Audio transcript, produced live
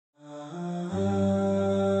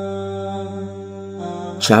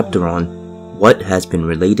Chapter on what has been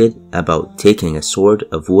related about taking a sword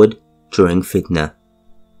of wood during Fitnah.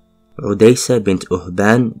 Udaysa bint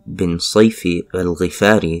Uhban bin Sayfi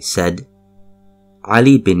al-Ghifari said,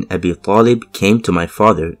 Ali bin Abi Talib came to my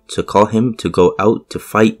father to call him to go out to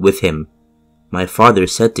fight with him. My father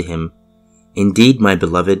said to him, Indeed, my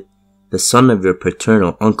beloved, the son of your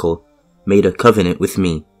paternal uncle made a covenant with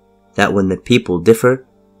me, that when the people differ,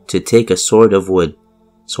 to take a sword of wood,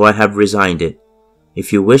 so I have resigned it.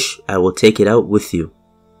 If you wish, I will take it out with you.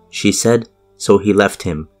 She said, so he left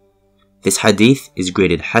him. This hadith is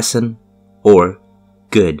graded Hasan or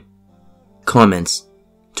good. Comments.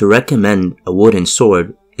 To recommend a wooden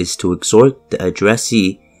sword is to exhort the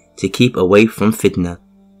addressee to keep away from fitnah,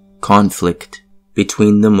 conflict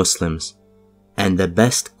between the Muslims, and the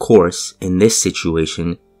best course in this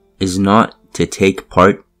situation is not to take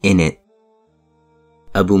part in it.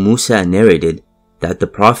 Abu Musa narrated that the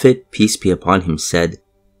Prophet, peace be upon him, said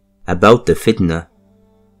about the fitnah,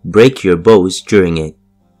 break your bows during it,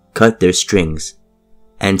 cut their strings,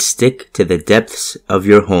 and stick to the depths of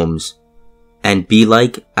your homes, and be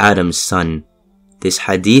like Adam's son. This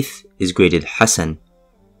hadith is graded Hasan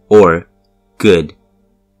or good.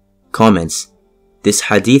 Comments. This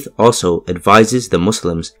hadith also advises the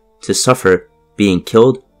Muslims to suffer being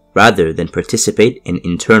killed rather than participate in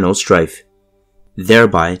internal strife,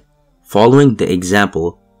 thereby following the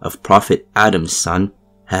example of Prophet Adam's son,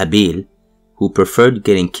 Habil, who preferred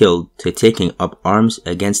getting killed to taking up arms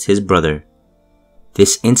against his brother.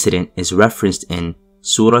 This incident is referenced in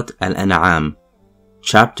Surah Al-An'am,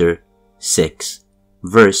 chapter 6,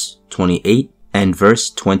 verse 28 and verse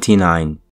 29.